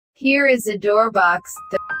Here is a DoorBox.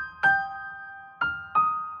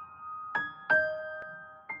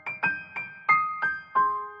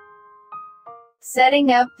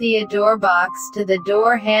 Setting up the DoorBox to the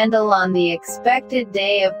door handle on the expected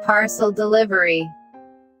day of parcel delivery.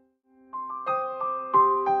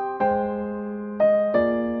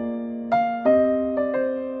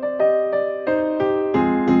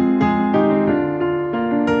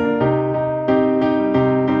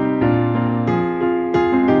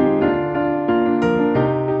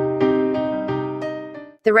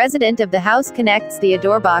 The resident of the house connects the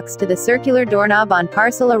DoorBox to the circular doorknob on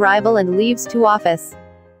parcel arrival and leaves to office.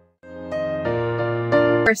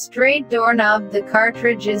 For straight doorknob, the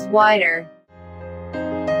cartridge is wider.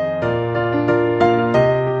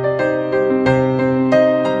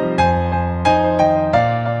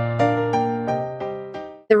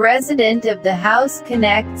 The resident of the house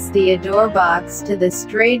connects the DoorBox to the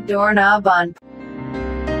straight doorknob on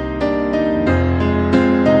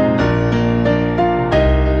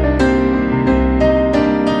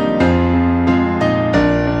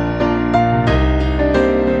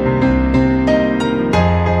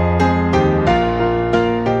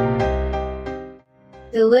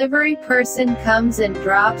Delivery person comes and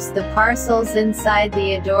drops the parcels inside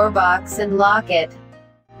the DoorBox and lock it.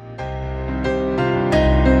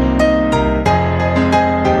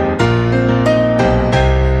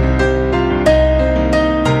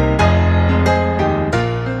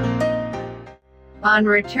 On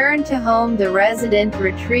return to home, the resident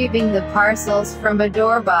retrieving the parcels from a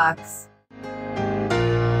DoorBox.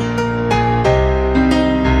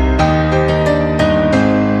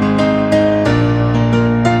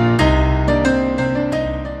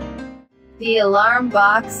 The alarm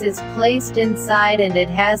box is placed inside and it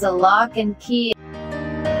has a lock and key.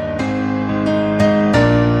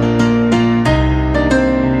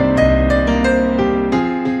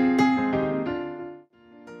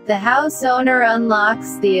 The house owner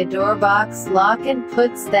unlocks the DoorBox lock and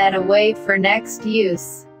puts that away for next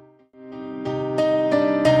use.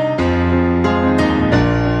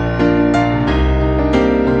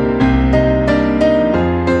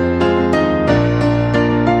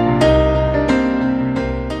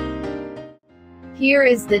 Here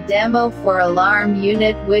is the demo for alarm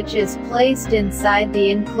unit, which is placed inside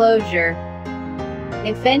the enclosure.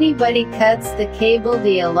 If anybody cuts the cable,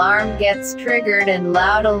 the alarm gets triggered and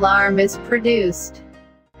loud alarm is produced.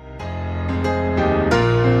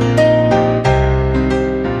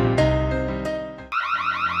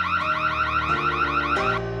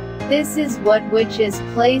 This is which is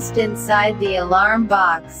placed inside the alarm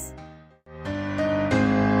box.